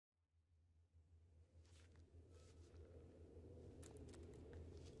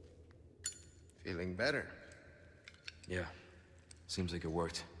Feeling better? Yeah. Seems like it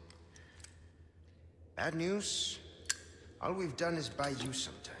worked. Bad news? All we've done is buy you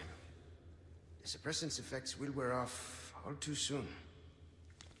some time. The suppressant's effects will wear off all too soon.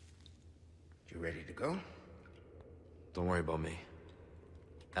 You ready to go? Don't worry about me.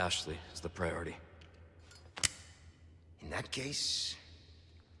 Ashley is the priority. In that case,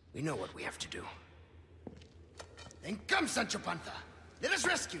 we know what we have to do. Then come, Sancho Panza! Let us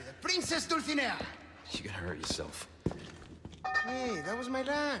rescue the Princess Dulcinea! You can hurt yourself. Hey, that was my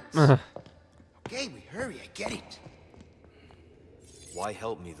lance. Okay, we hurry, I get it. Why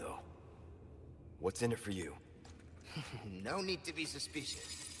help me, though? What's in it for you? No need to be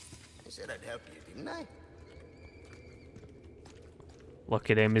suspicious. I said I'd help you, didn't I?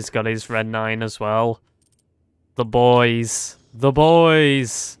 Look at him, he's got his red 9 as well. The boys. The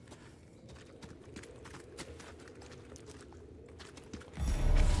boys!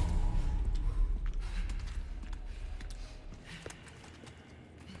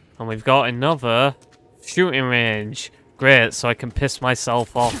 And we've got another shooting range. Great, so I can piss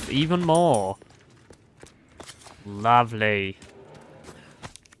myself off even more. Lovely.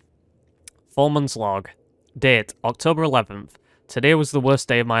 Foreman's log. Date, October 11th. Today was the worst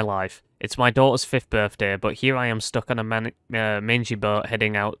day of my life. It's my daughter's 5th birthday, but here I am stuck on a mangy boat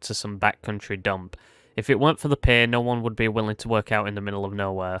heading out to some backcountry dump. If it weren't for the pay, no one would be willing to work out in the middle of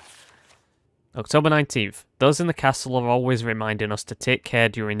nowhere. October 19th. Those in the castle are always reminding us to take care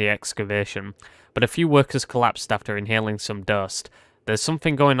during the excavation, but a few workers collapsed after inhaling some dust. There's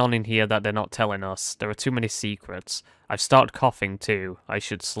something going on in here that they're not telling us. There are too many secrets. I've started coughing too. I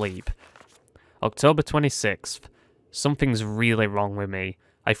should sleep. October 26th. Something's really wrong with me.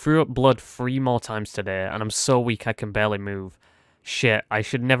 I threw up blood 3 more times today, and I'm so weak I can barely move. Shit, I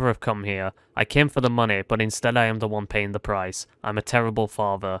should never have come here. I came for the money, but instead I am the one paying the price. I'm a terrible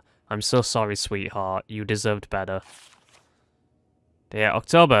father. I'm so sorry, sweetheart. You deserved better. Yeah,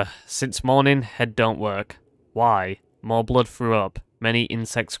 October. Since morning, head don't work. Why? More blood threw up. Many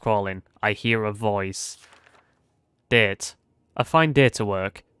insects crawling. I hear a voice. Date. A fine day to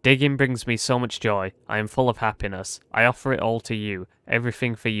work. Digging brings me so much joy. I am full of happiness. I offer it all to you.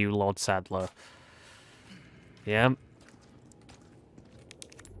 Everything for you, Lord Sadler. Yeah.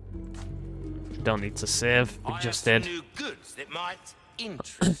 Don't need to save. We just did. New goods that might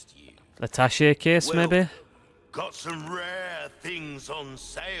interest you. Attaché case, Well, maybe? Got some rare things on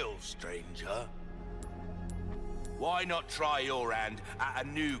sale, stranger. Why not try your hand at a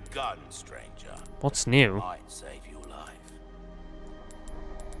new gun, stranger? What's new? Might save your life.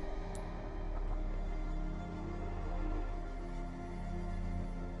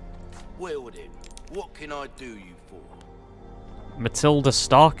 Well then, what can I do you for? Matilda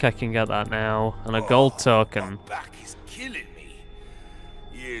stock, I can get that now. And a gold token. My back is killing me.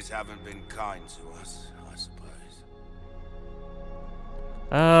 Years haven't been kind to us, I suppose.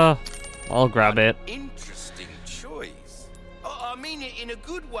 I'll grab it. Interesting choice. I mean it in a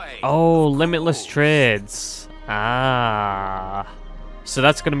good way. Oh, of limitless course. trades. Ah. So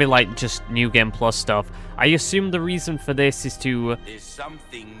that's going to be like just New Game Plus stuff. I assume the reason for this is to... There's some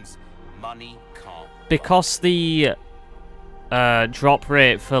things money can't Because the drop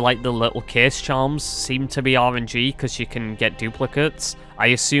rate for like the little case charms seem to be RNG because you can get duplicates. I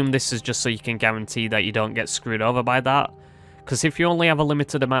assume this is just so you can guarantee that you don't get screwed over by that. Because if you only have a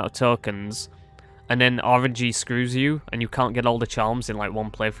limited amount of tokens and then RNG screws you and you can't get all the charms in like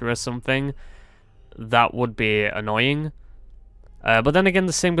one playthrough or something, that would be annoying. But then again,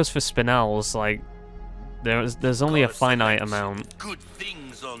 the same goes for spinels. Like, there's only a finite amount. Good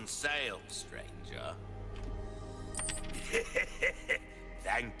things on sale, stranger.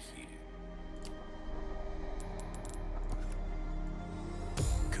 Thank you.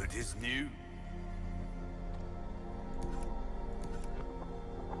 Good as new.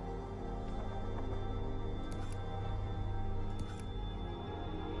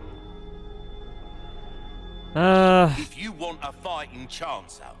 If you want a fighting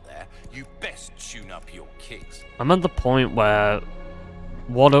chance out there, you best tune up your kicks. I'm at the point where,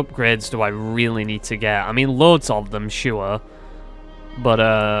 what upgrades do I really need to get? I mean, loads of them, sure. But,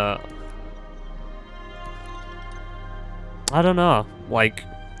 I don't know. Like,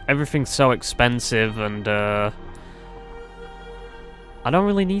 everything's so expensive and, I don't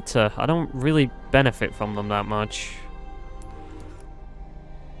really need to. I don't really benefit from them that much.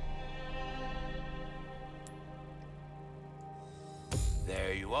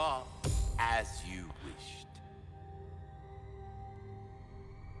 There you are, as you wished.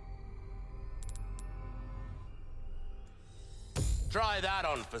 Try that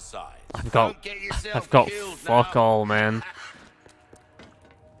on for size. I've Don't got get yourself fuck killed now. all, man.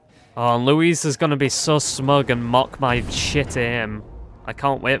 Oh, and Louise is gonna be so smug and mock my shit aim. I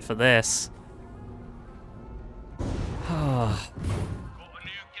can't wait for this. Got a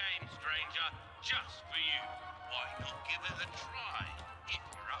new game, stranger, just for you. Why not give it a try, if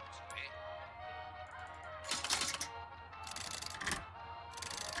you're up to it?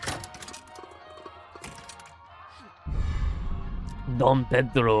 Don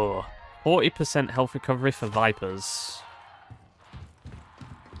Pedro. 40% health recovery for Vipers.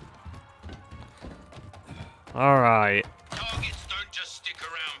 Alright. Targets don't just stick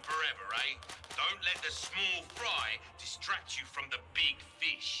around forever, eh? Don't let the small fry distract you from the big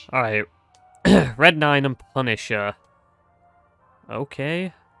fish. Alright. Red 9 and Punisher.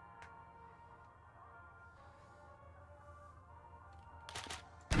 Okay.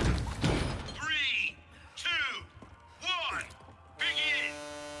 Three, two, one, begin!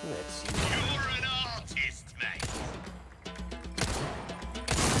 You're an artist, mate.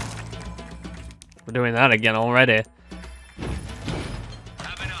 We're doing that again already.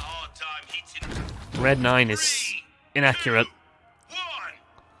 Having a hard time hitting. Red 9 is Three, inaccurate. two, one,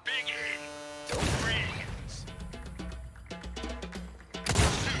 begin! Brilliant.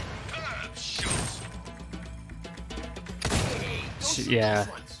 Superb shot. Yeah.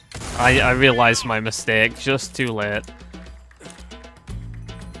 I realized my mistake just too late.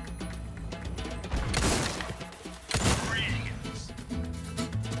 Brilliant.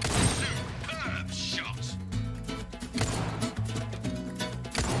 Superb shot.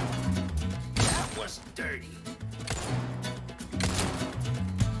 That was dirty.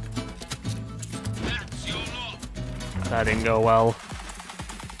 That's your lot. That didn't go well.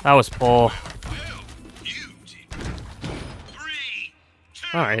 That was poor. Well, you did. Three,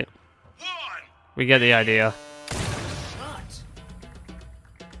 two, Alright. one. We get the idea. Shot.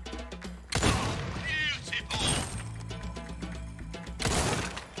 Beautiful.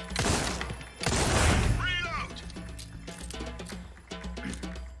 Reload.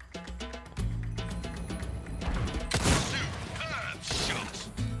 Superb shot.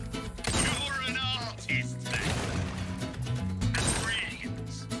 You're an artist, mate. Brilliant.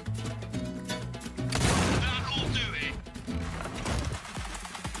 That'll do it.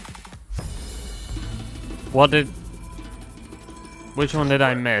 What did... Which one did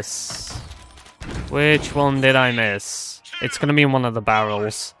I miss? Which one did I miss? It's gonna be in one of the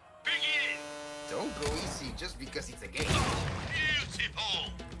barrels. Begin. Don't go easy just because it's a game. Beautiful.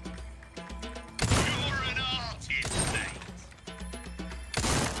 You're an artist, mate.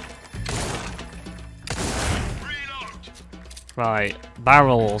 Reload. Right,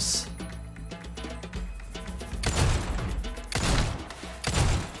 barrels.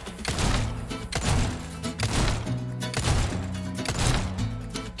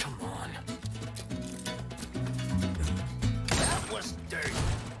 Come on. That was dirty.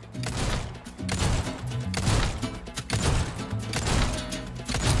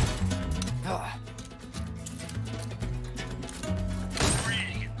 Ah,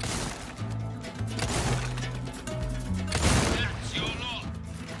 Brilliant. That's your lot.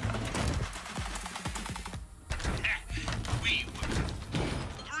 We were.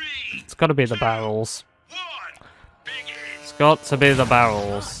 Three, It's gotta be the barrels. one, begin. It's got to be the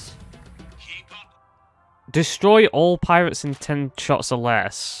barrels. Keep up. Destroy all pirates in 10 shots or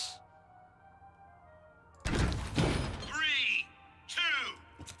less. Three, two,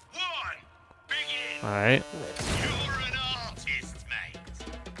 one, begin. Alright, You're an artist, mate.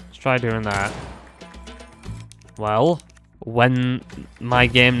 let's try doing that. Well, when my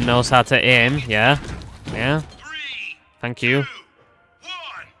game knows how to aim, yeah? Yeah? Three, Thank you. two,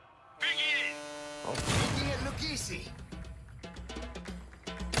 one, begin. oh, making it look easy.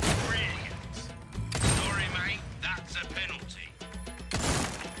 Brilliant. Sorry, mate. That's a penalty.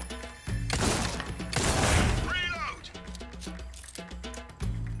 Reload.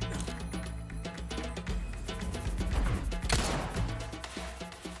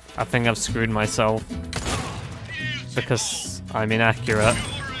 I think I've screwed myself Beautiful. because I'm inaccurate. You're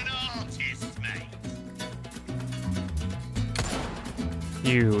an artist, mate.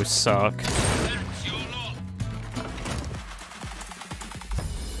 You suck. That's your lot.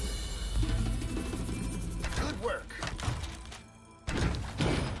 Good work.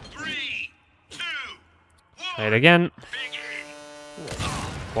 Three, two, Try it one, again. begin.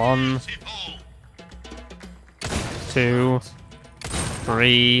 1, Beautiful. 2,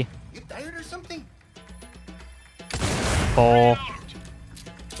 3, You tired or something? 4, Reload.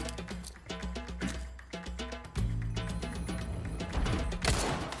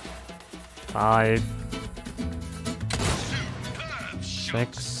 5, Superb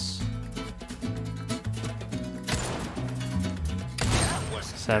shot. 6, That was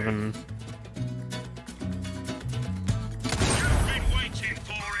 7. You've been waiting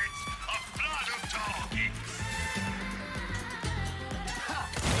for it. A flood of targets. Ha!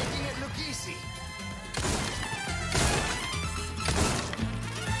 Making it look easy.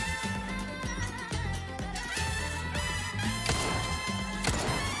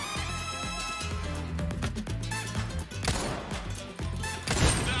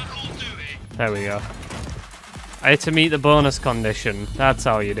 That'll do it. There we go. I had to meet the bonus condition. That's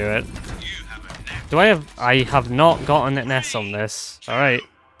how you do it. You have a knack. Do I have... I have not gotten an S on this. Alright.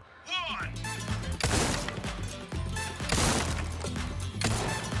 1.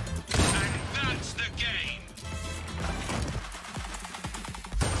 And that's the game.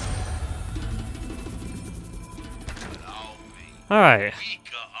 Allow me. Alright. We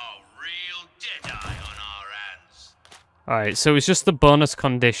got a real deadeye on our hands. Alright, so it's just the bonus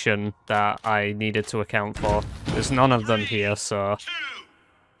condition that I needed to account for. There's none of them here, so... 2,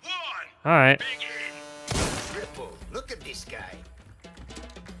 1. Alright. Begin. Triple. Look at this guy.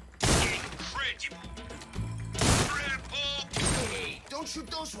 Incredible. Triple. Hey, don't shoot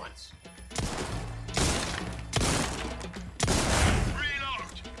those ones.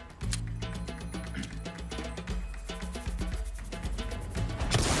 Reload.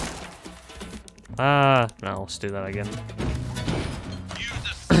 No, let's do that again. Use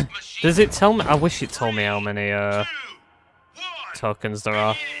the submachine. Does it tell me? I wish it told me how many 2, 1. tokens there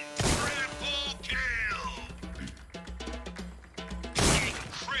are. Triple kill.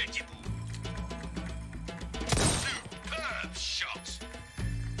 Incredible. Superb shot.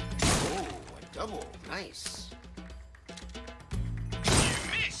 Oh, a double. Nice. You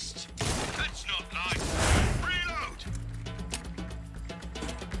missed. That's not like. Reload.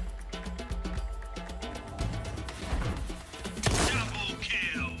 Double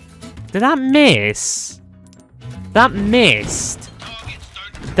kill. Did that miss? That missed. Targets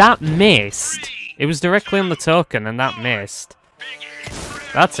don't. That missed. It was directly on the token and that missed. Begin.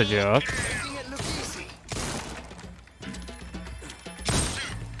 That's a joke. Making it look easy.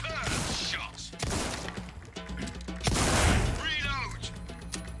 Superb shot. Reload.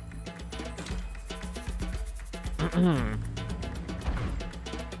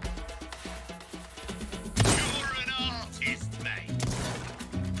 You're an artist, mate.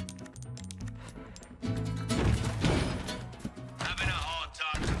 Having a hard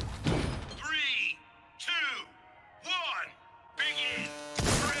time. 3, 2, 1. Begin.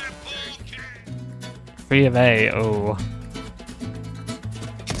 Triple kill. 3 of 8. Oh.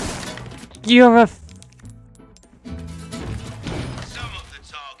 You're a... Some of the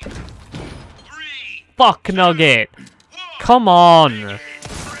target. 3, fuck nugget. 1. Come on.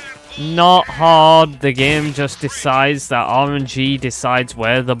 Triple Not hard. The game just decides that RNG decides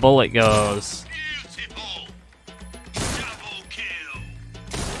where the bullet goes. beautiful. Double kill.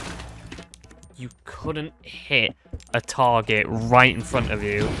 You couldn't hit a target right in front of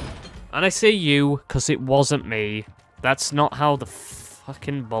you. And I say you, because it wasn't me. That's not how the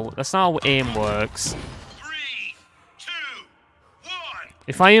fucking bullet... That's not how aim works. 3, 2, 1.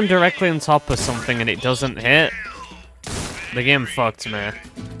 If I am directly on top of something and it doesn't hit, the game fucked me.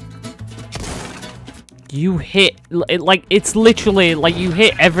 You hit... it's literally... Like, you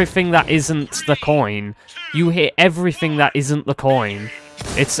hit everything that isn't the coin. You hit everything that isn't the coin.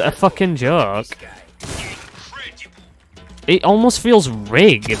 It's a fucking joke. This guy. Incredible. It almost feels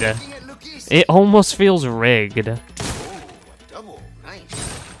rigged. Making it look easy. It almost feels rigged. Oh, a double. Nice.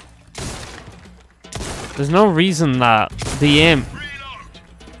 There's no reason that the aim... Reload.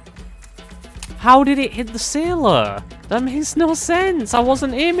 How did it hit the sailor? That makes no sense. I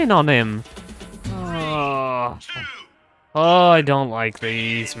wasn't aiming on him. Oh, 2, I don't like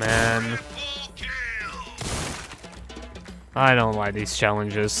these, man. triple kill. I don't like these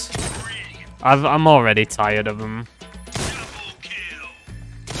challenges. Brilliant. I'm already tired of them. Double kill.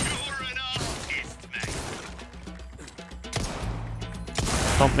 You're an artist, mate.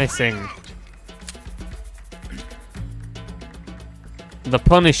 Stop missing. The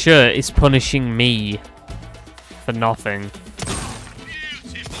Punisher is punishing me for nothing.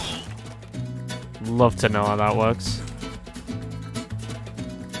 Beautiful. Love to know how that works.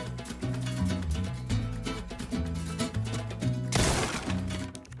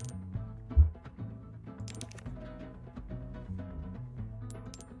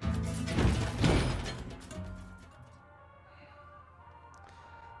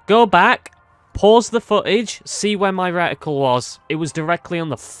 Go back, pause the footage, see where my reticle was. It was directly on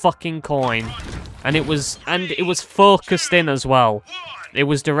the fucking coin. And it was focused in as well. It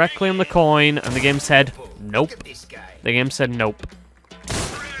was directly on the coin, and the game said, nope. Look at this guy. The game said nope.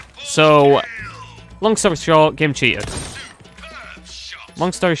 So, long story short, game cheated. Superb shot.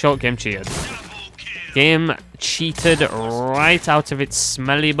 Long story short, game cheated. Game cheated right out of its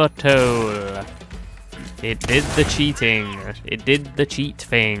smelly butthole. It did the cheating. It did the cheat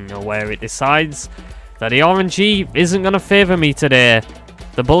thing, where it decides that the RNG isn't gonna favor me today.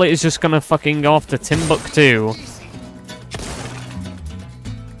 The bullet is just gonna fucking go off to Timbuktu.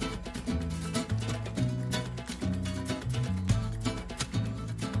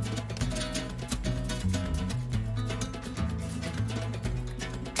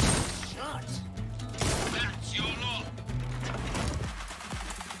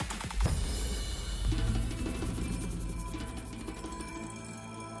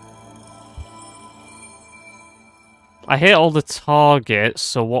 I hit all the targets,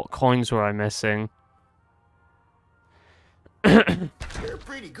 so what coins were I missing? You're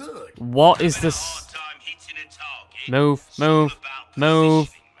pretty good. What is this? Move, move,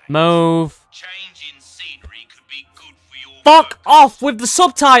 move, move. Fuck off with the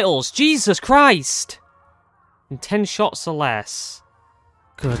subtitles! Jesus Christ! And 10 shots or less.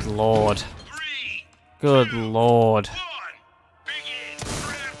 Good lord. Good lord.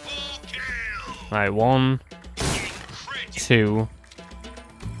 Right, 1, 2.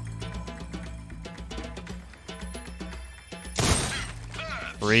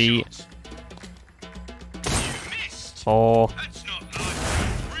 3. 4.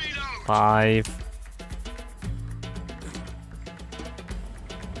 5.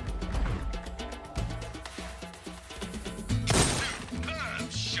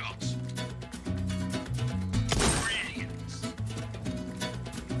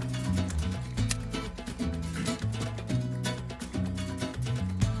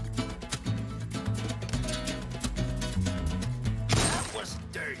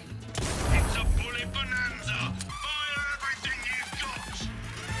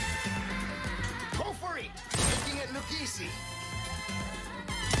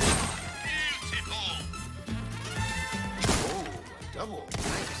 Double.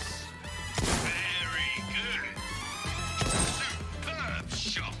 Nice. Very good. Superb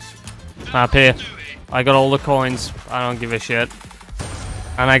shot. Happy. I got all the coins. I don't give a shit.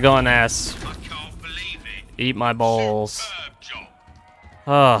 And I got an S. I can't believe it. Eat my balls. Superb job.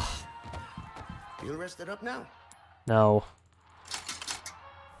 Ugh. Feel rested up now? No.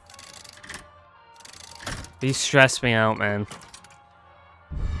 These stress me out, man.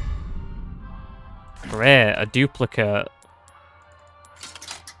 Great, a duplicate.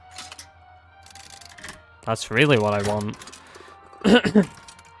 That's really what I want.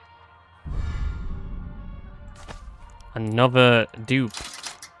 Another dupe.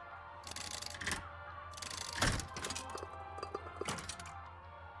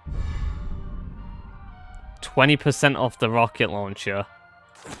 %20 off the rocket launcher.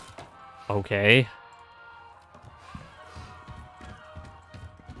 Okay.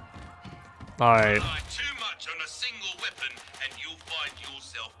 Alright. Rely too much on a single weapon and you'll find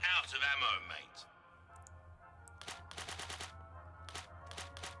yourself out of ammo, mate.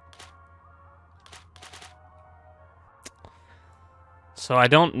 So I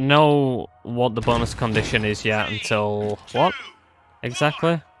don't know what the bonus condition is yet until... What?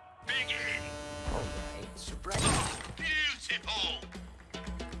 Exactly? Begin. Alright, surprise. Beautiful.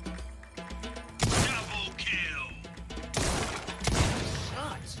 Double kill.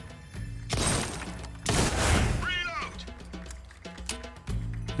 Shot. Reload.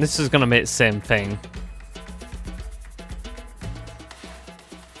 This is gonna be the same thing.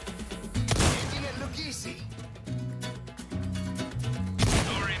 Making it look easy.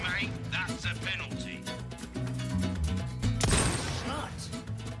 Sorry, mate. That's a penalty. Shot.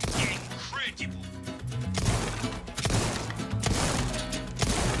 Incredible.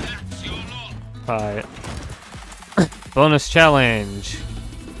 That's your lot. Right. Bonus challenge.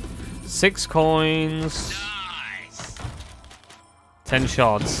 6 coins. Nice. 10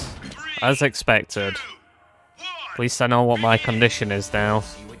 shots. As expected. 2, 1. At least I know what my condition is now.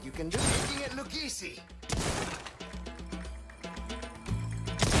 See what you can do. Making it look easy.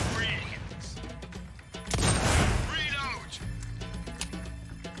 Brilliant. Reload.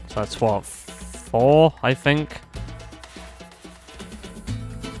 So that's what? 4, I think?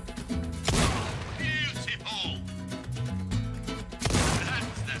 Beautiful.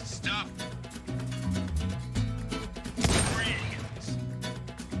 That's the stuff. Brilliant.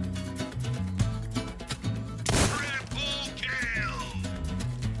 Triple kill.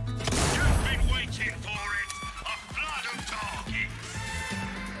 You've been waiting for it. A flood of targets.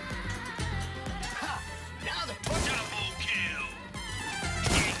 Ha! Now the push. Double kill.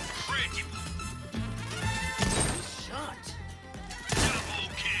 Incredible.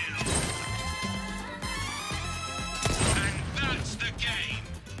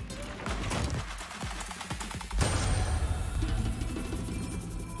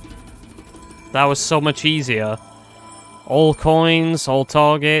 That was so much easier. All coins, all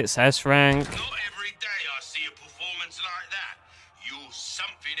targets, S rank. Not every day I see a performance like that. You're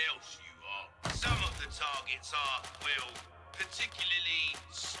something else, you are. Some of the targets are, well, particularly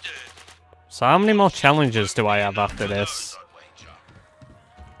sturdy. So how many more challenges do I have after this?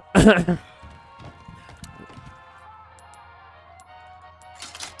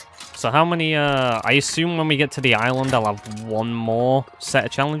 So how many, I assume when we get to the island I'll have one more set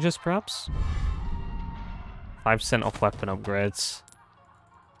of challenges, perhaps? 5% off weapon upgrades.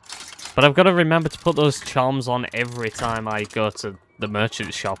 But I've got to remember to put those charms on every time I go to the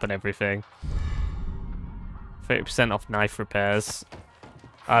merchant shop and everything. 30% off knife repairs.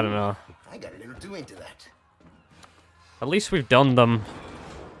 I don't know. I got a little too into that. At least we've done them.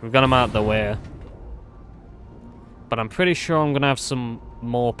 We've got them out of the way. But I'm pretty sure I'm going to have some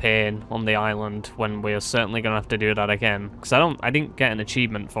more pain on the island when we're certainly going to have to do that again. Because I didn't get an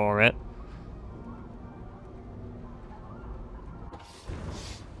achievement for it.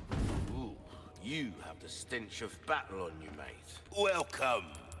 Ooh, you have the stench of battle on you, mate. Welcome.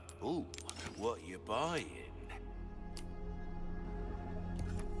 Ooh, what are you buying?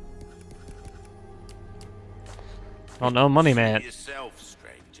 Oh, no money, mate. Yourself,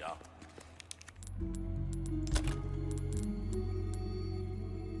 stranger.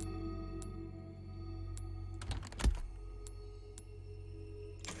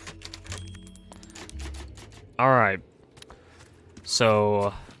 Alright.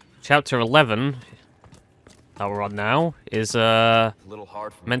 So, chapter 11, that we're on now, is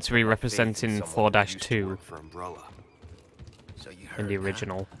meant to be representing 4-2 So you in the heard, huh?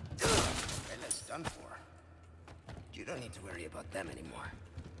 original. Fella's done for. You don't need to worry about them anymore.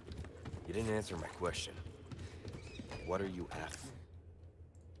 You didn't answer my question. What are you after?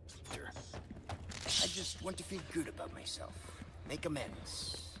 I just want to feel good about myself. Make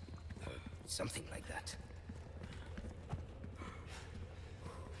amends. Or something like that.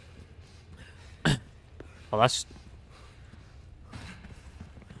 Well, that's...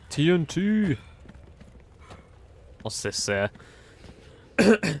 TNT! What's this,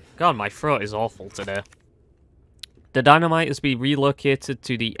 God, my throat is awful today. The dynamite has been relocated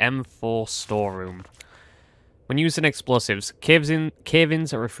to the M4 storeroom. When using explosives,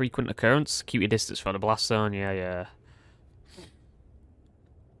 cave-ins are a frequent occurrence. Keep your distance from the blast zone. Yeah.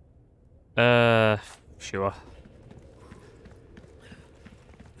 Sure.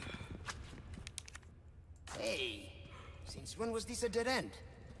 Hey, since when was this a dead end?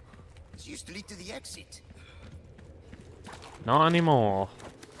 This used to lead to the exit. Not anymore.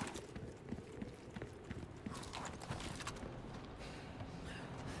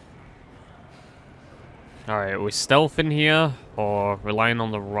 Alright, are we stealthing here, or relying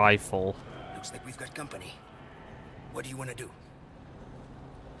on the rifle? Looks like we've got company. What do you want to do?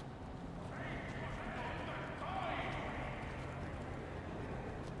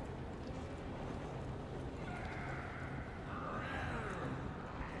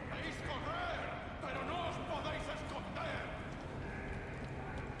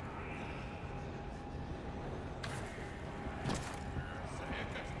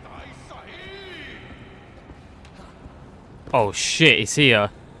 Oh shit, he's here.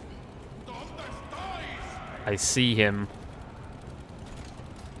 I see him.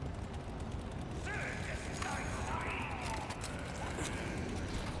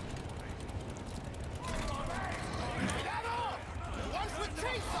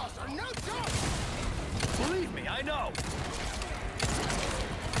 Believe me, I know.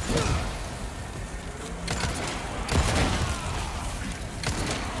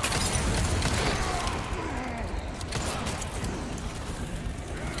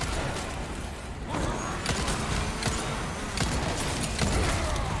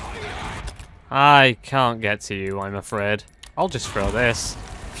 I can't get to you, I'm afraid. I'll just throw this.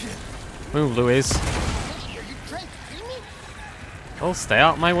 Move, Louise. Oh, stay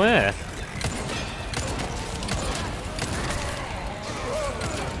out of my way.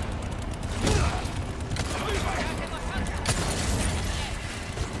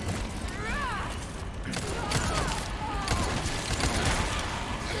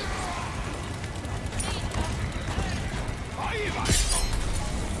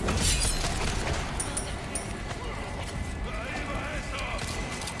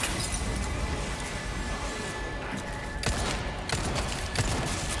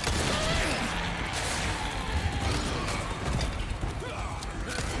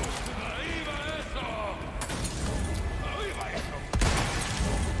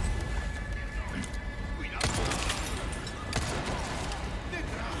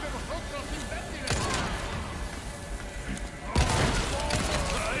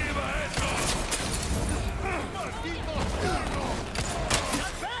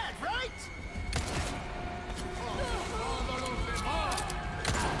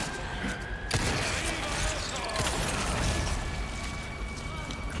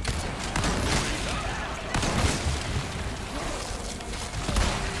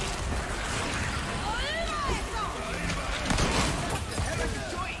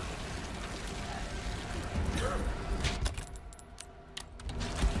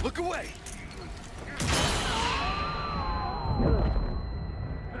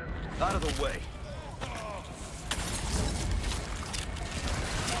 Out of the way.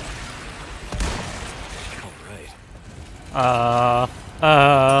 All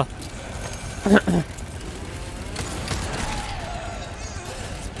right.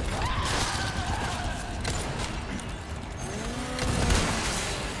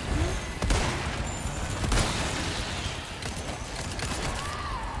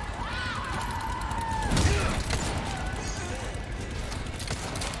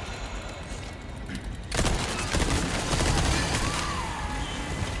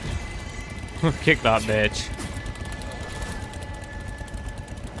 Kick that bitch.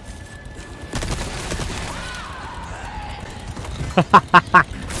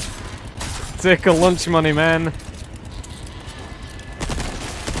 Take a lunch money, man.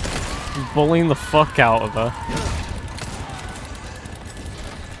 Bullying the fuck out of her.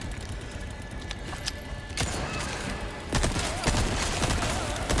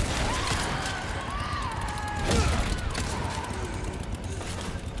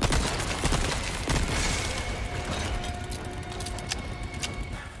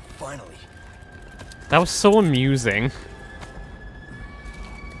 Finally. That was so amusing.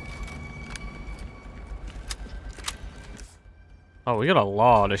 Oh, we got a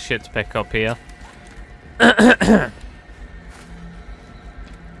lot of shit to pick up here.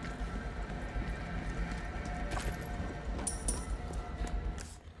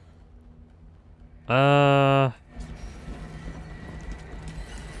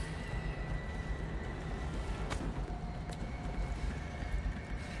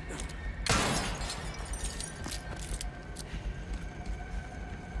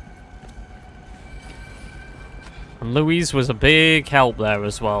 And Louise was a big help there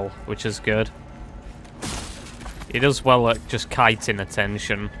as well, which is good. He does well at just kiting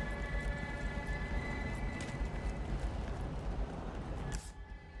attention.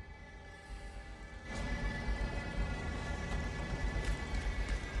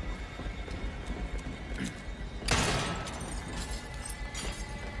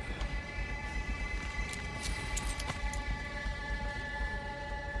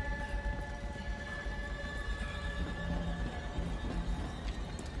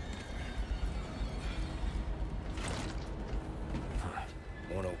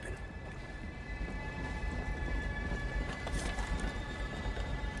 Won't open.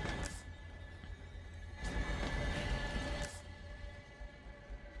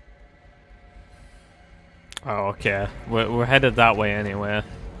 Oh, okay. We're headed that way anyway.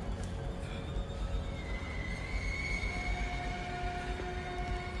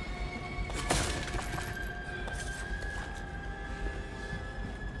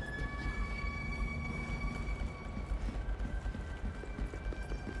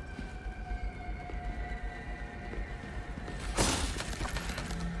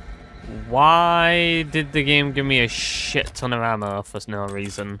 Why did the game give me a shit ton of ammo for no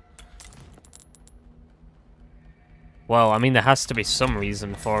reason? Well, I mean, there has to be some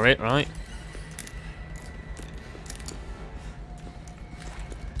reason for it, right?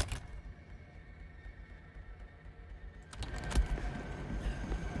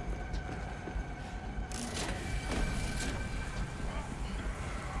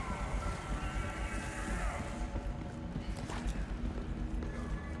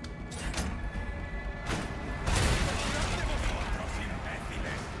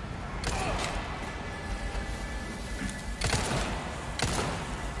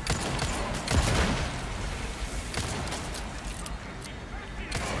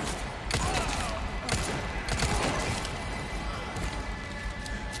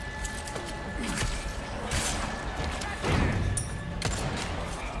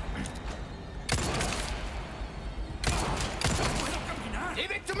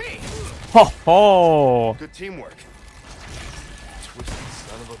 Ho ho! Good teamwork. Twisted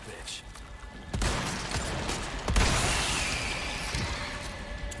son of a bitch.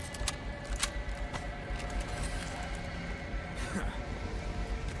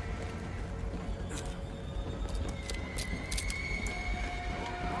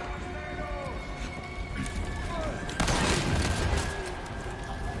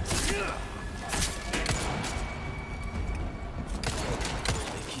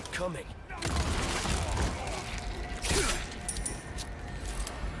 They keep coming.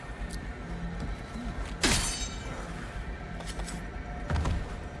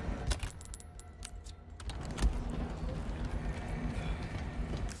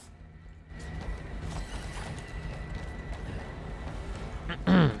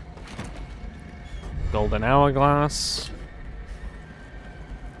 Golden hourglass.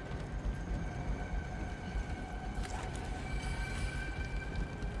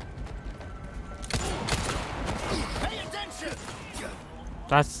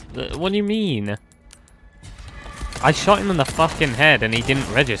 That's... what do you mean? I shot him in the fucking head and he didn't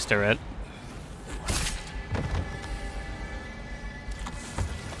register it.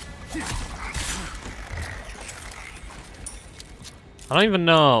 I don't even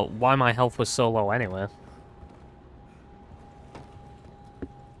know why my health was so low anyway.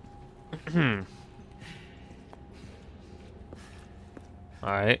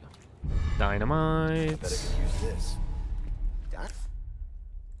 Alright. Dynamite. Better use this. That?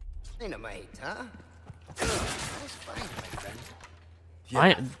 Dynamite, huh? Nice find, my friend.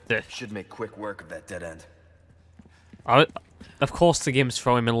 Yeah, should make quick work of that dead end. Of course the game's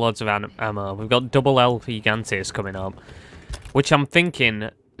throwing me loads of ammo. We've got double LP Gantes coming up. Which I'm thinking,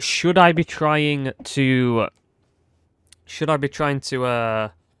 should I be trying to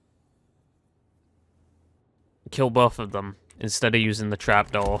kill both of them instead of using the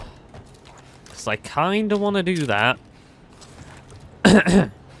trapdoor? Because I kind of want to do that.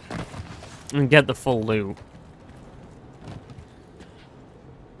 And get the full loot.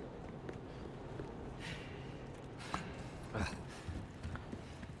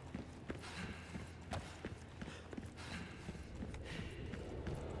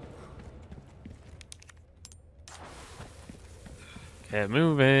 Okay,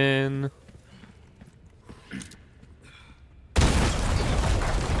 moving.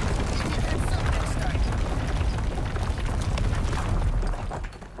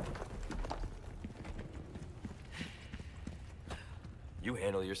 You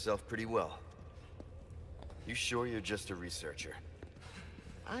handle yourself pretty well. You sure you're just a researcher?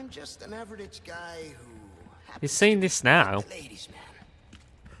 I'm just an average guy who... He's saying this now. Ladies, man.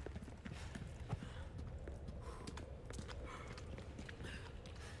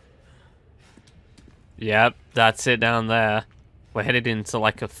 Yep, that's it down there. We're headed into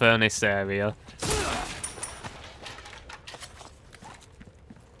like a furnace area.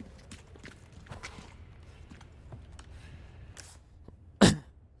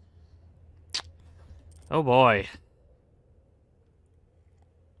 Oh boy.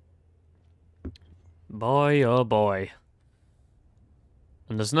 Boy, oh boy.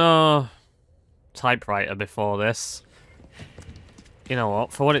 And there's no typewriter before this. You know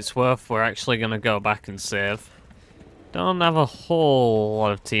what, for what it's worth, we're actually going to go back and save. Don't have a whole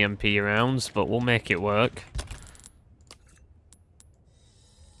lot of TMP rounds, but we'll make it work.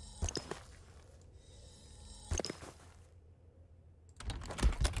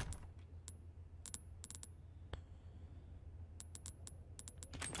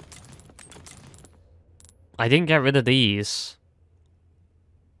 I didn't get rid of these.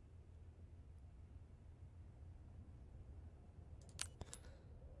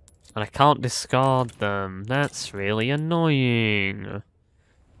 And I can't discard them. That's really annoying.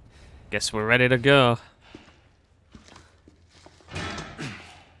 Guess we're ready to go.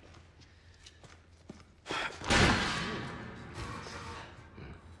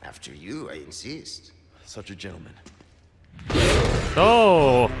 After you, I insist. Such a gentleman.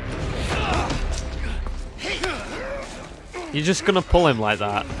 Oh! You're just gonna pull him like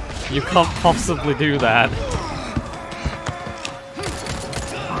that. You can't possibly do that.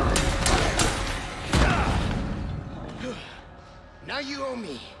 Now you owe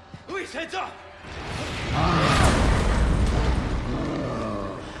me. Luis, heads up!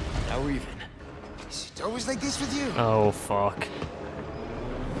 Now we're even. Is it always like this with you? Oh, fuck.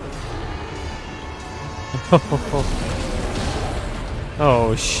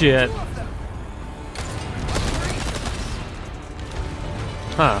 Oh, shit.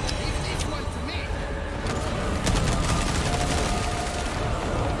 Huh.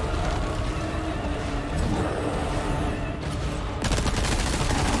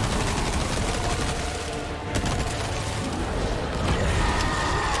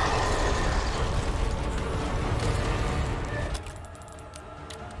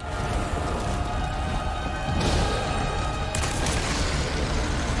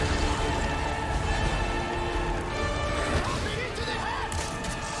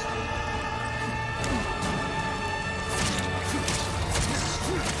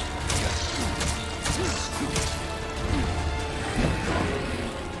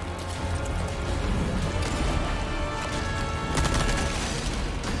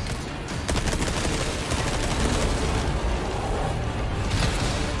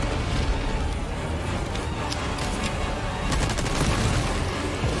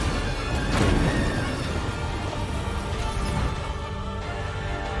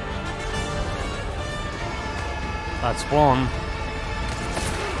 That's one.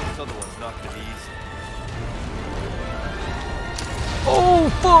 This other one's not gonna be easy. Oh,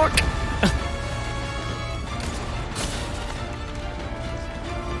 fuck!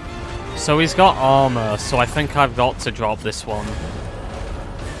 So he's got armor, so I think I've got to drop this one.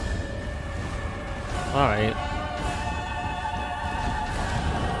 Alright.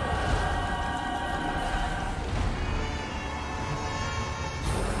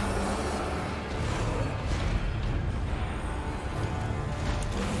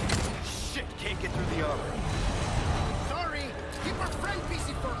 Shit, can't get through the armor. Sorry, keep our friend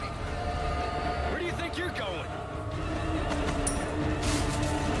busy for me. Where do you think you're going?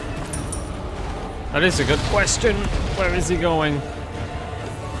 That is a good question. Where is he going?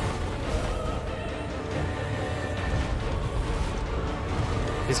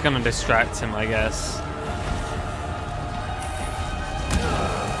 He's gonna distract him, I guess.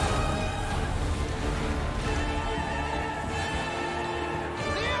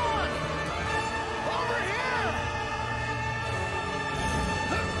 Leon! Over here!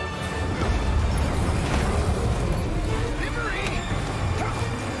 Liberty!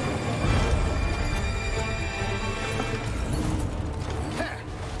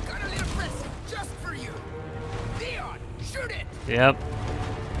 Got a little present just for you. Leon, shoot it! Yep.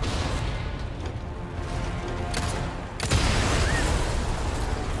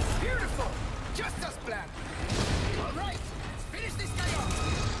 Beautiful! Just as planned. All right, let's finish this guy off.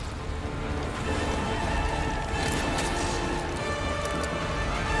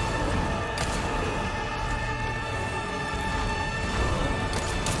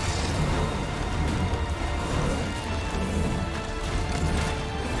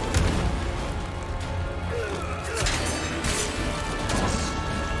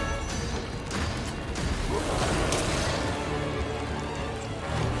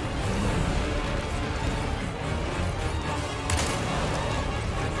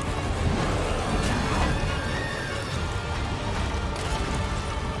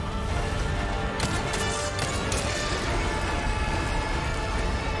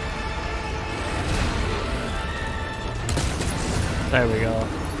 There we go.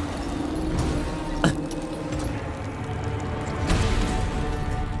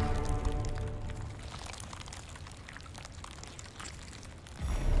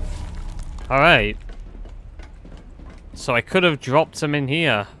 Alright. So I could have dropped him in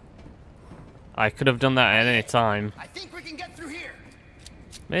here. I could have done that at any time. I think we can get through here.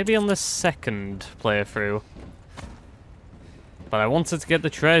 Maybe on the second playthrough. But I wanted to get the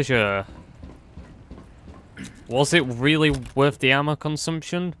treasure. Was it really worth the ammo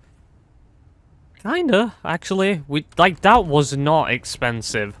consumption? Kinda, actually. That was not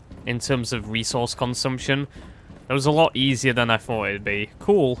expensive in terms of resource consumption. It was a lot easier than I thought it'd be.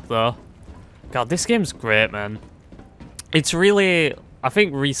 Cool, though. God, this game's great, man. It's really... I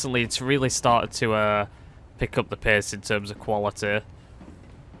think recently it's really started to pick up the pace in terms of quality.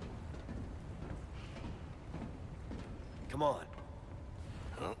 Come on.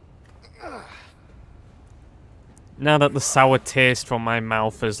 Now that the sour taste from my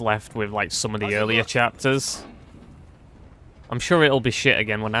mouth has left with, like, some of the earlier chapters. I'm sure it'll be shit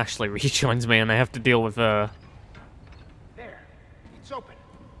again when Ashley rejoins me and I have to deal with her. There, it's open.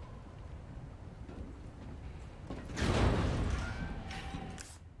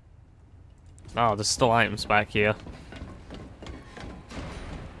 Oh, there's still items back here.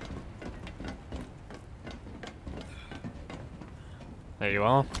 There you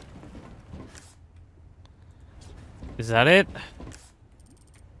are. Is that it?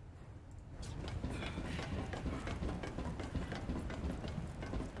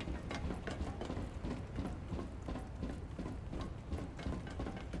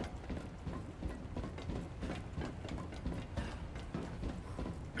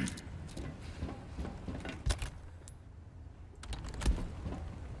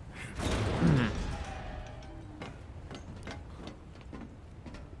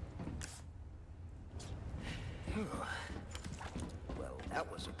 Well,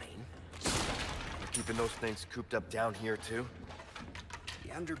 that was a pain. You're keeping those things cooped up down here, too?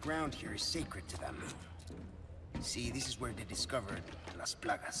 The underground here is sacred to them. See, this is where they discovered Las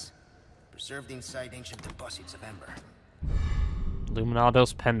Plagas, preserved inside ancient deposits of amber.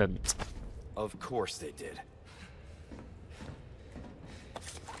 Luminado's pendant. Of course they did.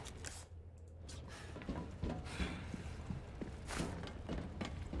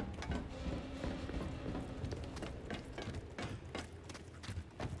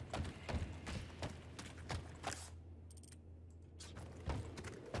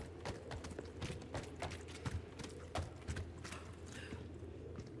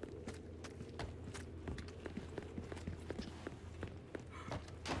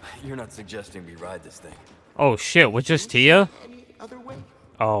 You're not suggesting we ride this thing. Oh shit, we're just here? Any other way?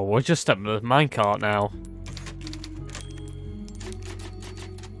 Oh, we're just at the minecart now.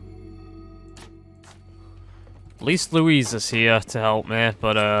 At least Louise is here to help me,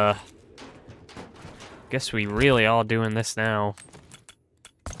 but guess we really are doing this now.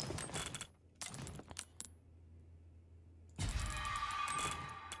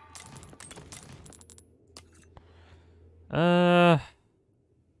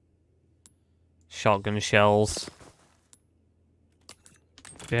 Shotgun shells.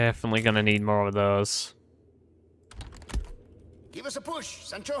 Definitely gonna need more of those. Give us a push,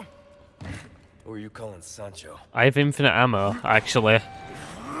 Sancho. Who are you calling Sancho? I have infinite ammo, actually.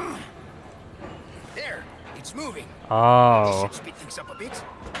 There, it's moving. Oh. This should speed things up a bit.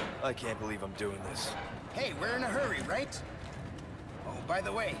 I can't believe I'm doing this. Hey, we're in a hurry, right? Oh, by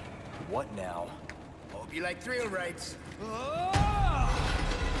the way, What now? hope you like thrill rides.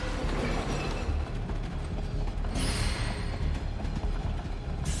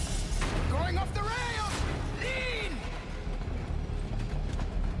 Going off the rails! Lean!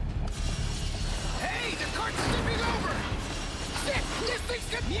 Hey, the cart's tipping over! Shit, this thing's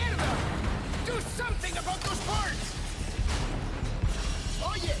got mierda! Do something about those parts!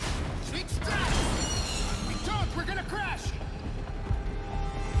 Oh yeah, sweet strap! We don't, we're gonna crash!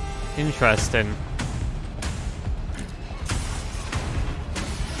 Interesting.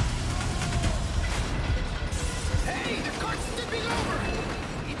 Hey, the cart's tipping over!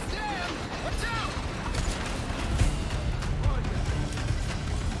 It's them! Watch out!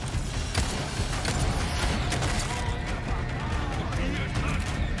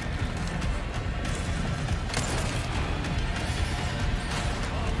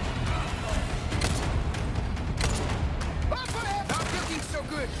 Up ahead! Not looking so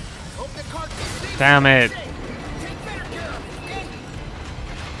good. Hope the cart keeps staying Damn it. safe. Take better care of it, okay?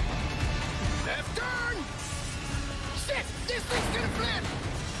 Left turn! Shit! This thing's gonna flip!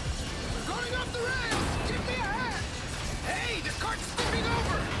 We're going off the rails! Give me a hand! Hey, the cart's tipping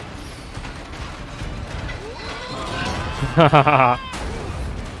over!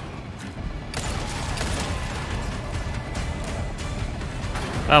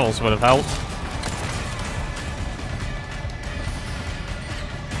 That also would have helped.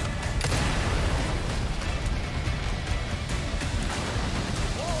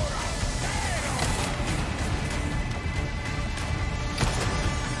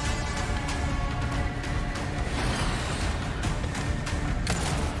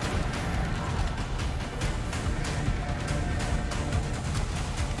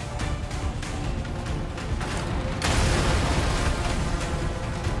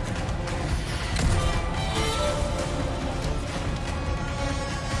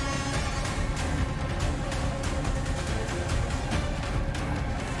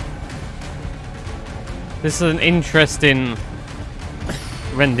 This is an interesting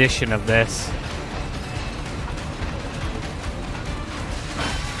rendition of this.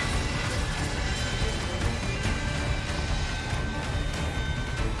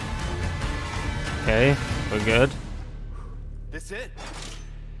 Okay, we're good. This it?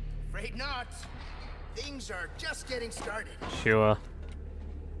 Afraid not. Things are just getting started. Sure.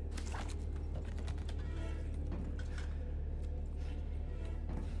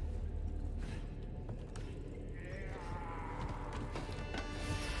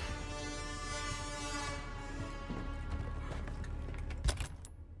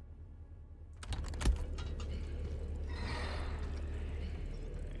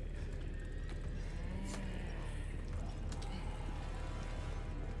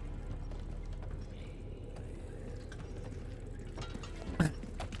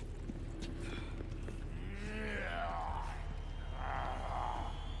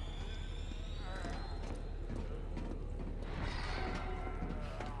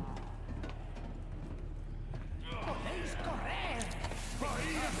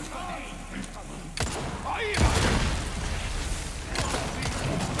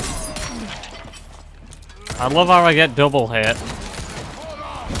 I love how I get double hit.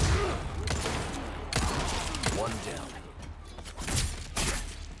 One down.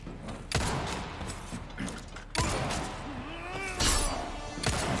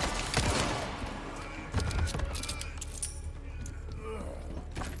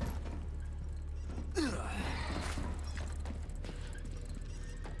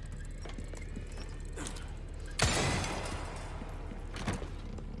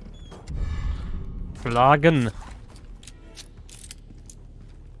 Flaggen.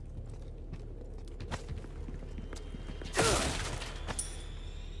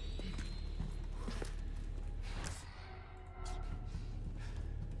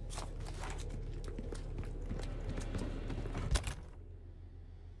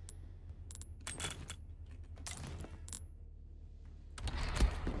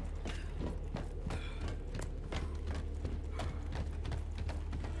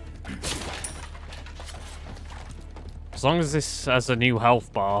 As long as this has a new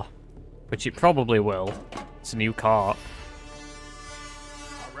health bar, which it probably will. It's a new cart.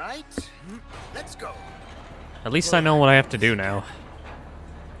 All right, let's go. At least I know what I have to do now.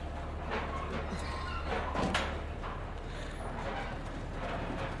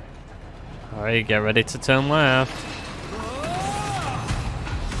 Alright, get ready to turn left.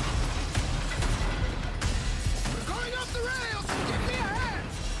 We're going off the rails. Give me a hand.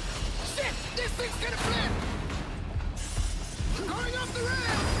 Shit, this thing's gonna flip. We're going off the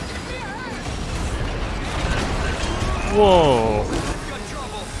rails. Give me a hand. Whoa. Got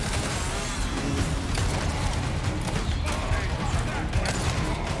trouble.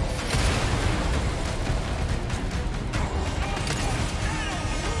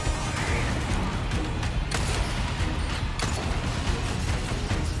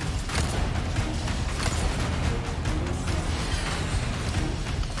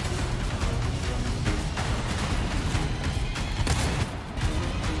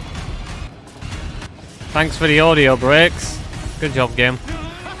 Thanks for the audio breaks. Good job, game.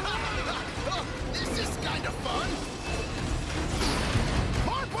 This is kind of fun.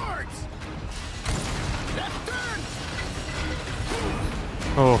 More parts. Left turn.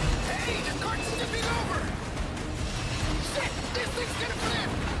 Oh. Hey, the cart's tipping over. Shit, this thing's gonna flip.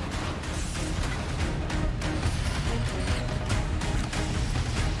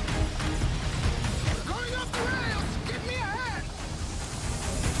 We're going off the rails. Give me a hand.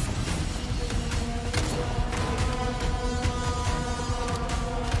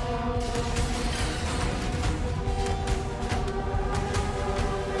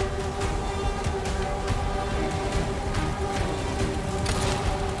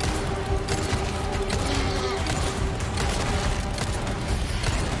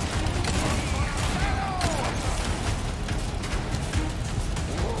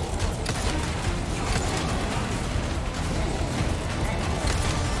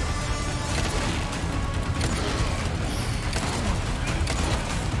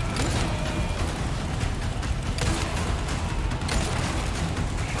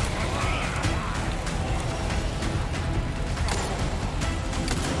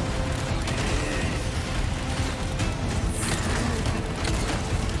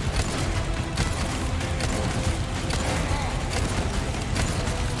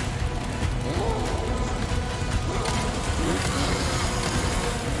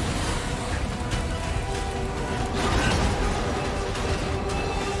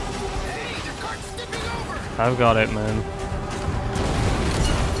 Hey, the cart's tipping over. I've got it, man.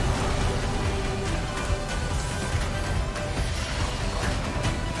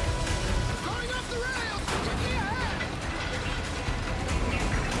 Going off the rails. Give me a hand.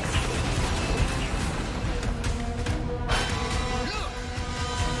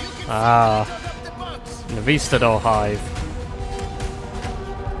 Look, you can Ah. see that up the bugs. The Vistador Hive.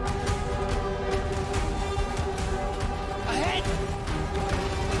 Ahead.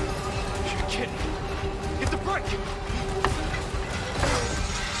 You're kidding. Hit the brake.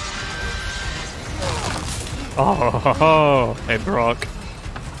 Oh, ho, ho. It broke.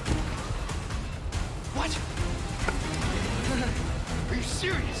 What? Are you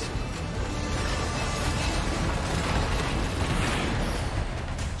serious?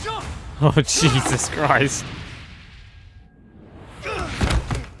 Jump! Oh, Jesus Christ.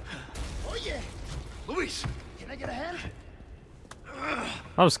 Oh yeah. Luis! Can I get a hand?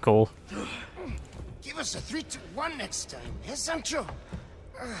 That was cool. Give us a 3-2-1 next time, eh, Sancho?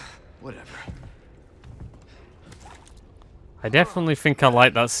 Whatever. I definitely think I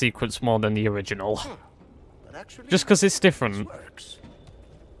like that sequence more than the original. But actually, Just because it's this different. works.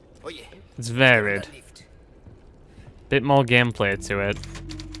 Oh yeah. It's varied. Lift. Bit more gameplay to it.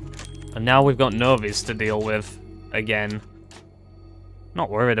 And now we've got Novis to deal with. Again. Not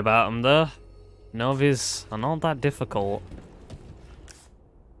worried about them though. Novis are not that difficult.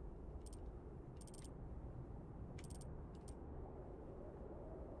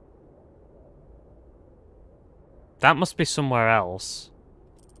 That must be somewhere else.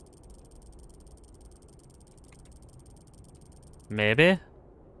 Maybe?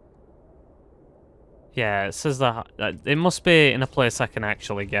 Yeah, it says that it must be in a place I can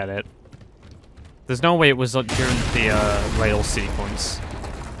actually get it. There's no way it was during the rail sequence.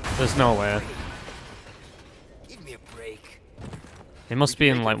 There's no way. Give me a break. It must be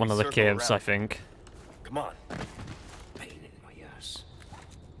in make like it one of the circle caves, I around. think. Come on. Pain in my ass.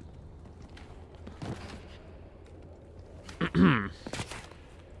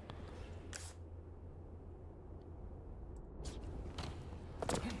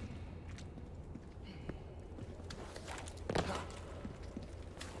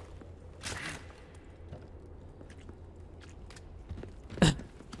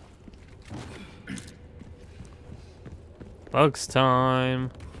 Bugs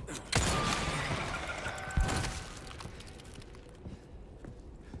time.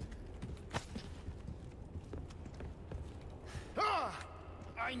 Ah,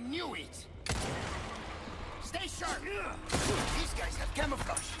 I knew it. Stay sharp. These guys have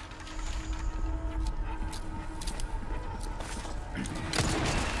camouflage.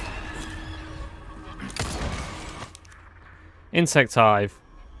 Insect hive.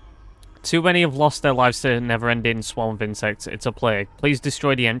 Too many have lost their lives to a never-ending swarm of insects. It's a plague. Please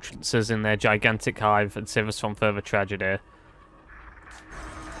destroy the entrances in their gigantic hive and save us from further tragedy.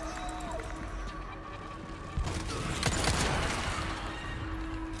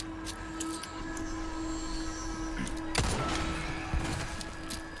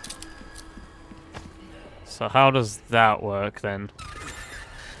 So how does that work then?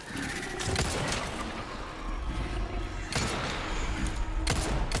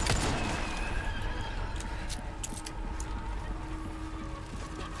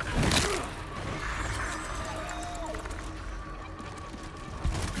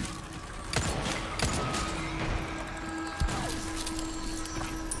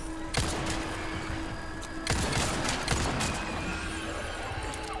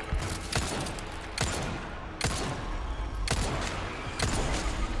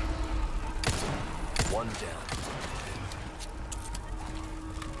 One down.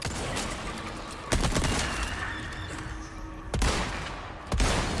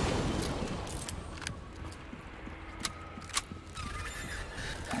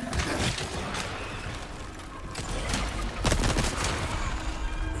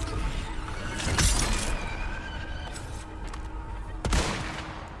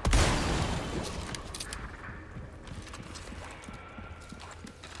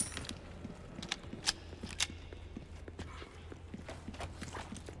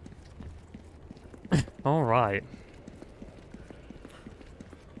 Alright.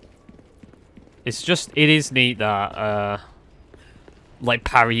 It's just, it is neat that, like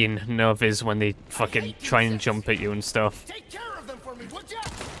parrying Novies when they fucking try and jump at you and stuff. Take care of them for me, would ya?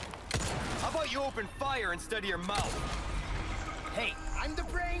 How about you open fire instead of your mouth? Hey, I'm the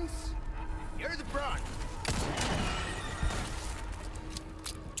brains. You're the brawn.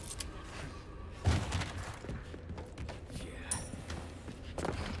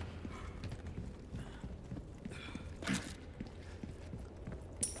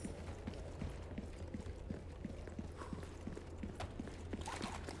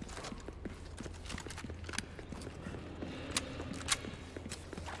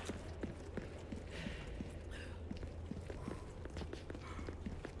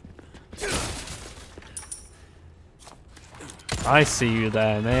 I see you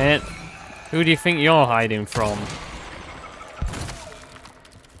there, mate. Who do you think you're hiding from?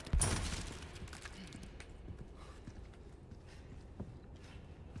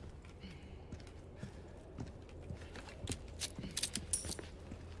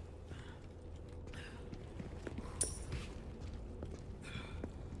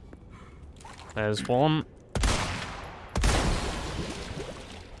 There's one.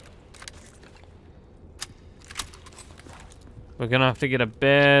 We're gonna have to get a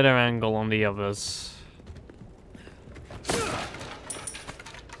better angle on the others.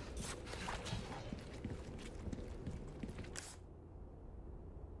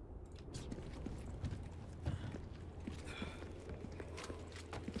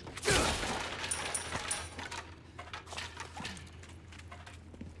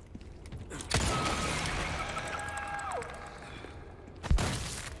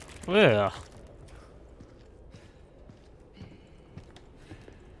 Yeah.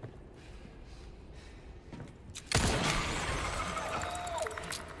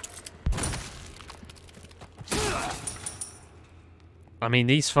 I mean,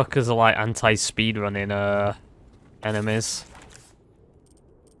 these fuckers are like anti-speedrunning enemies.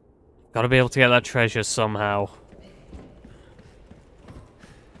 Gotta be able to get that treasure somehow.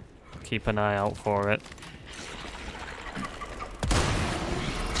 Keep an eye out for it.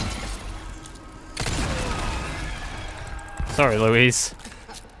 Sorry, Louise.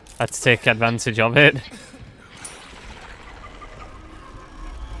 Had to take advantage of it.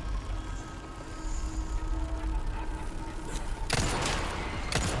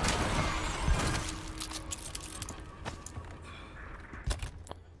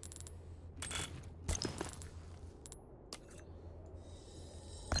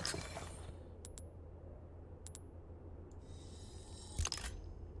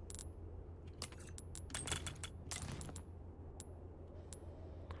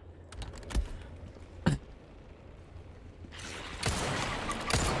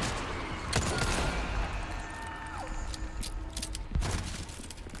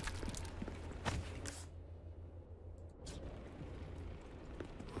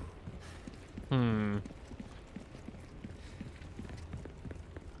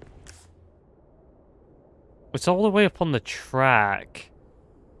 It's all the way up on the track.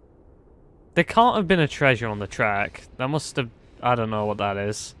 There can't have been a treasure on the track. That must have... I don't know what that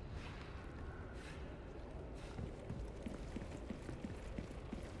is.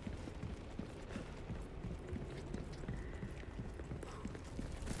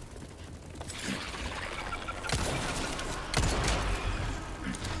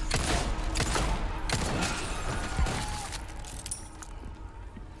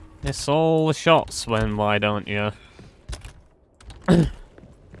 It's all the shots when, why don't you?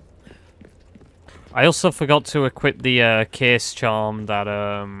 I also forgot to equip the case charm that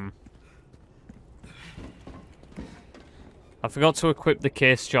I forgot to equip the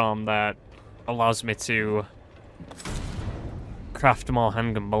case charm that allows me to craft more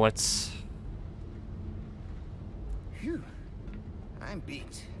handgun bullets. Phew. I'm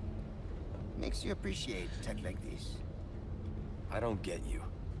beat. Makes you appreciate tech like this. I don't get you.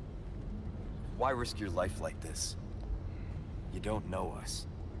 Why risk your life like this? You don't know us.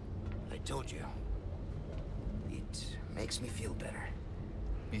 I told you. It makes me feel better.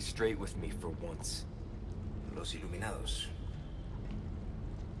 Be straight with me for once. Los Iluminados.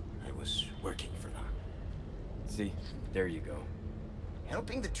 I was working for them. See? There you go.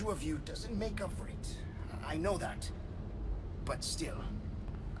 Helping the two of you doesn't make up for it. I know that. But still,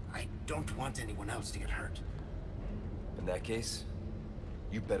 I don't want anyone else to get hurt. In that case,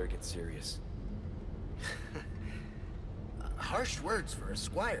 you better get serious. Harsh words for a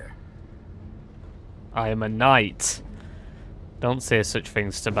squire. I am a knight. Don't say such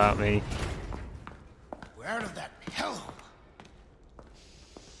things about me. We're out of that hellhole.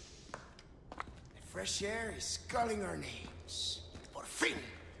 The fresh air is calling our names. Por fin.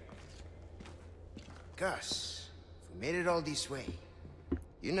 Gus, if we made it all this way,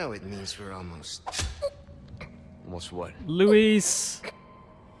 you know it means we're almost... Almost what? Luis.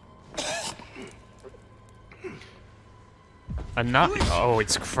 A nut. Oh,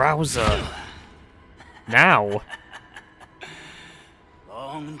 it's Krauser. Now.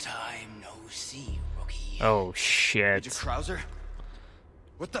 Long time no see, rookie. Oh shit. Major Krauser?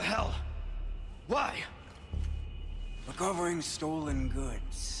 What the hell? Why? Recovering stolen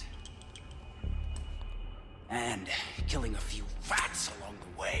goods. And killing a few rats along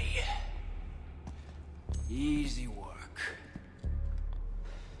the way. Easy work.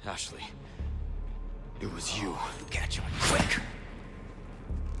 Ashley. It was you. You catch on quick.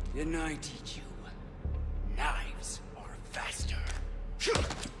 Didn't I teach you? Knives are faster.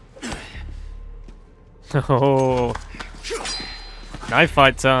 Oh. Knife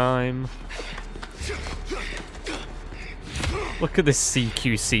fight time. Look at this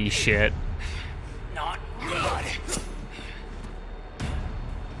CQC shit. Not good.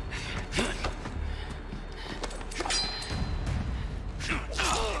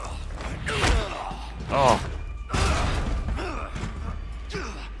 Oh.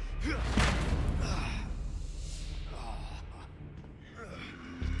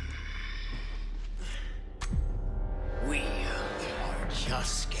 We are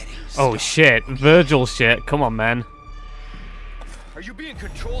just getting Oh shit. Virgil shit. Come on, man. Are you being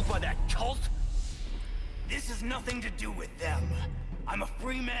controlled by that cult? This has nothing to do with them. I'm a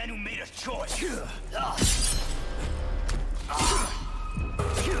free man who made a choice.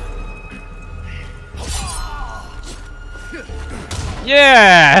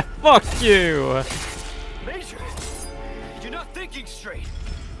 Yeah! Fuck you! Major, you're not thinking straight.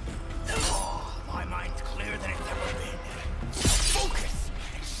 My mind's clearer than it's ever been. Focus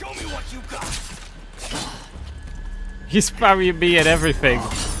and show me what you got. He's parrying me and everything.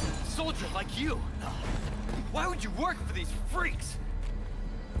 Soldier like you. Why would you work for these freaks?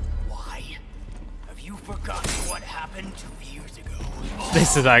 Why? Have you forgotten what happened 2 years ago?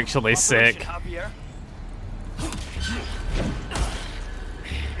 This is actually Operation sick. Javier?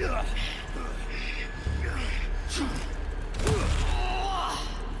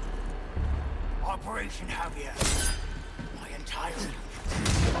 Operation Javier. My entire unit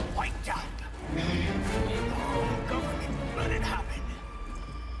wiped out. Our own government let it happen.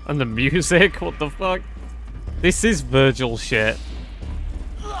 And the music? What the fuck? This is Virgil shit.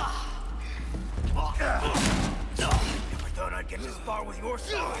 Never thought I'd get this far with your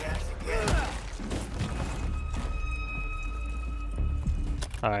sorry ass again.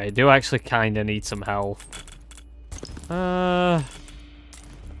 Alright, I do actually kinda need some health.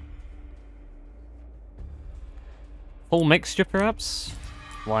 Full mixture, perhaps?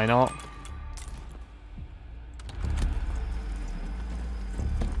 Why not?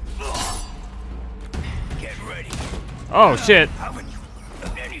 Get ready. Oh, shit! Haven't you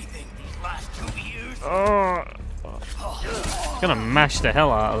learned anything these last 2 years? Oh, gonna mash the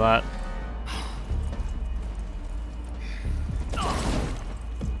hell out of that.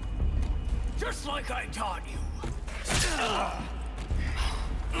 like I taught you. Slow.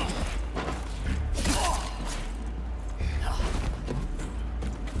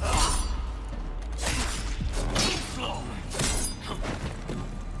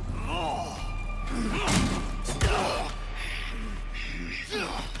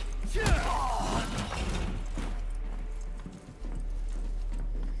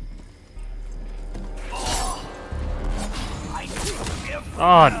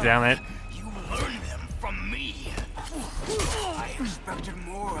 Oh, damn it. You learned them from me. I expected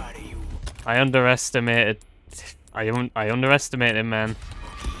more out of you. I underestimated. I underestimated, man.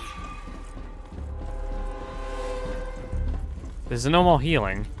 There's no more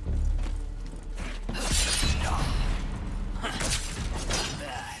healing.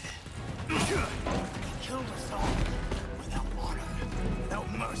 Killed us all without honor,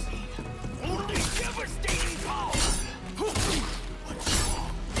 without mercy. Only devastating power. What's wrong?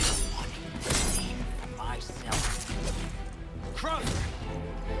 Wanting to see for myself. Crusher.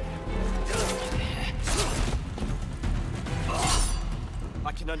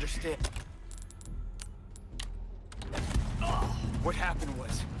 I can understand. What happened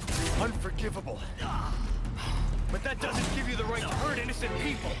was unforgivable. But that doesn't give you the right to hurt innocent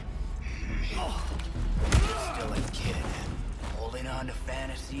people. Still a kid, holding on to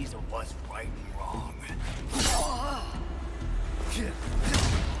fantasies of what's right and wrong.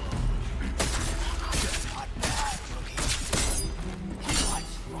 Not bad looking.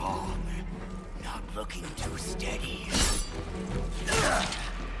 What's wrong? Not looking too steady.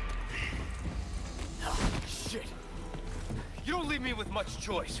 Shit. You don't leave me with much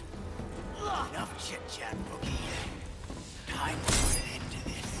choice. Enough chit-chat, rookie. Time to put an end to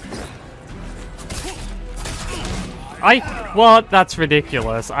this. What? That's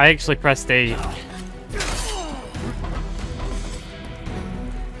ridiculous. I actually pressed E.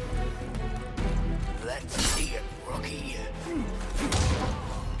 Let's see it, rookie.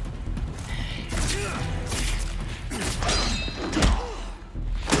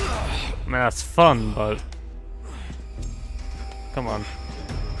 I mean, that's fun, but... Come on.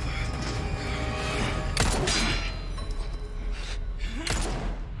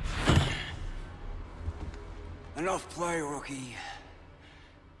 Enough play, rookie.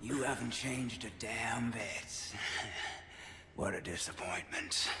 You haven't changed a damn bit. What a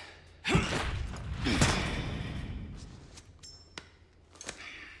disappointment.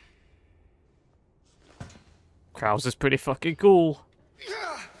 Kraus is pretty fucking cool.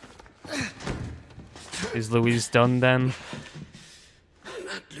 Is Louise done then?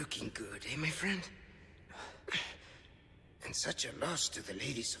 Not looking good, eh, my friend? And such a loss to the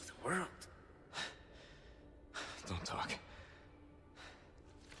ladies of the world. Don't talk.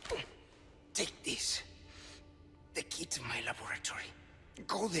 Take this. The key to my laboratory.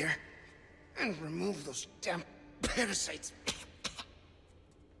 Go there and remove those damn parasites.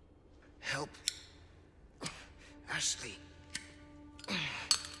 Help Ashley.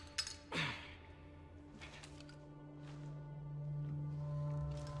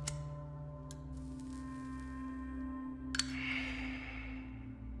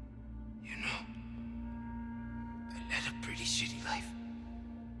 You know, I led a pretty shitty life.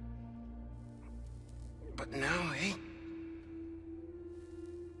 But now, eh?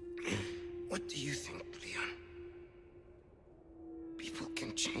 What do you think, Leon? People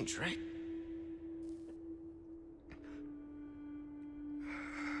can change, right?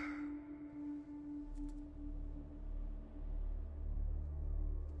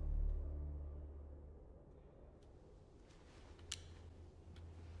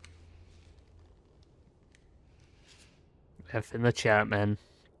 F in the chat, man.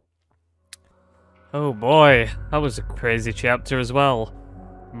 Oh boy, that was a crazy chapter as well.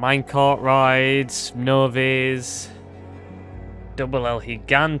 Minecart rides, Noves, Double El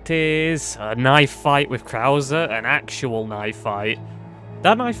Gigantes, a knife fight with Krauser, an actual knife fight.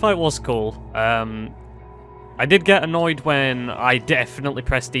 That knife fight was cool. I did get annoyed when I definitely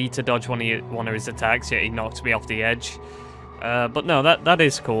pressed E to dodge one of his attacks, yet he knocked me off the edge. But no, that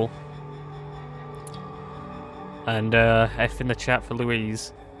is cool. And F in the chat for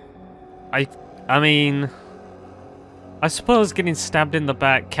Louise. I mean, I suppose getting stabbed in the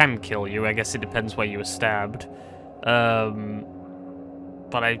back can kill you. I guess it depends where you were stabbed. But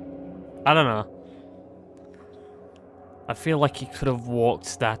I don't know. I feel like he could have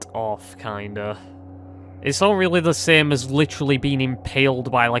walked that off, kinda. It's not really the same as literally being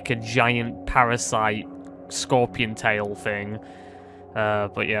impaled by like a giant parasite scorpion tail thing.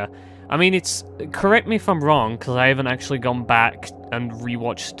 But yeah. I mean, it's... Correct me if I'm wrong, because I haven't actually gone back and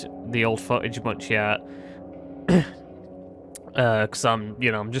rewatched the old footage much yet. Because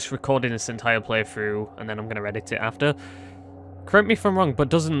I'm just recording this entire playthrough, and then I'm going to edit it after. Correct me if I'm wrong, but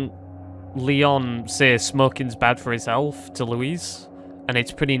doesn't Leon say smoking's bad for his health to Louise? And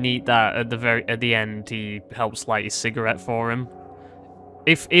it's pretty neat that at the end he helps light his cigarette for him.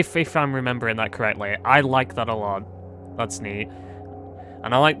 If I'm remembering that correctly, I like that a lot. That's neat.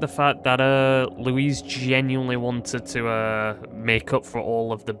 And I like the fact that Louise genuinely wanted to make up for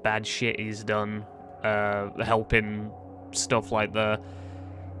all of the bad shit he's done, helping stuff like the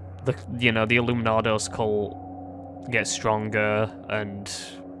Illuminados cult get stronger, and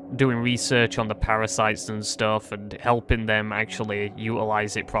doing research on the parasites and stuff, and helping them actually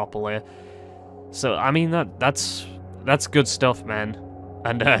utilize it properly. So I mean that's good stuff, man.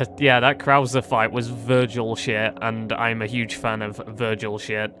 And yeah, that Krauser fight was Virgil shit, and I'm a huge fan of Virgil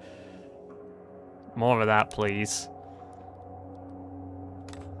shit. More of that, please.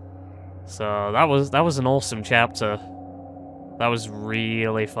 So that was an awesome chapter. That was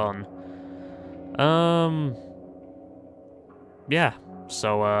really fun. Yeah.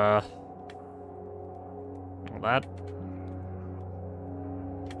 So that.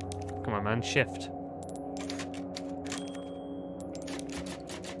 Come on, man, shift.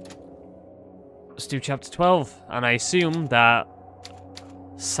 Let's do chapter 12, and I assume that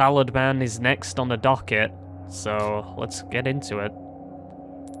Salad Man is next on the docket, so let's get into it.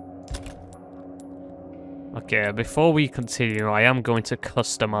 Okay, before we continue, I am going to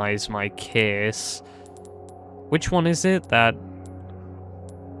customize my case. Which one is it? That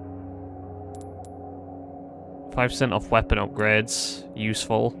 5% off weapon upgrades.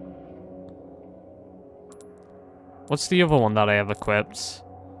 Useful. What's the other one that I have equipped?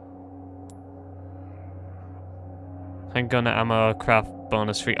 Handgun ammo, craft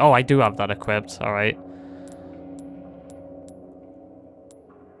bonus free. Oh, I do have that equipped. Alright.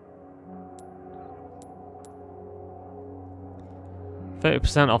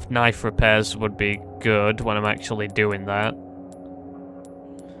 %off knife repairs would be good when I'm actually doing that.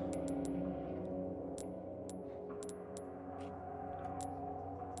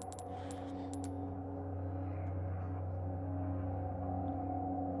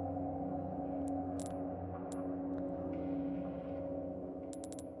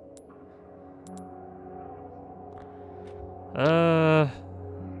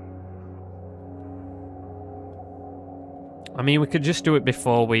 I mean, we could just do it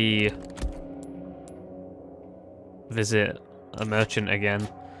before we visit a merchant again.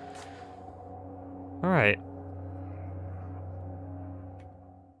 Alright.